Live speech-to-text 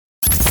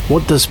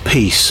What does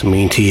peace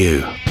mean to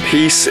you?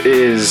 Peace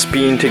is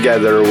being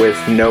together with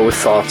no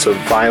thoughts of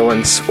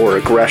violence or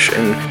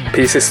aggression.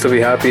 Peace is to be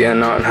happy and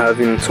not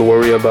having to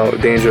worry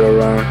about danger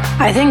around.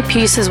 I think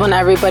peace is when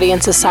everybody in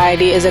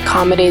society is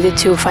accommodated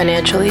to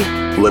financially.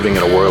 Living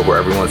in a world where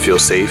everyone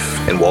feels safe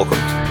and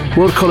welcomed.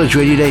 World College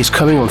Radio Day is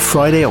coming on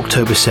Friday,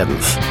 October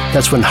 7th.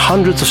 That's when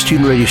hundreds of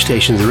student radio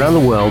stations around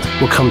the world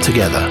will come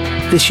together.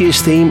 This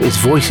year's theme is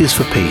Voices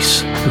for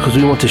Peace, because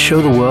we want to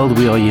show the world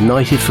we are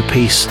united for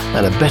peace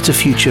and a better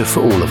future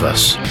for all of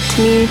us.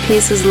 To me,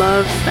 peace is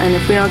love, and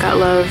if we don't got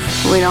love,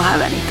 we don't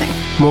have anything.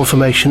 More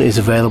information is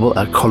available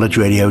at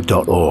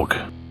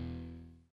collegeradio.org.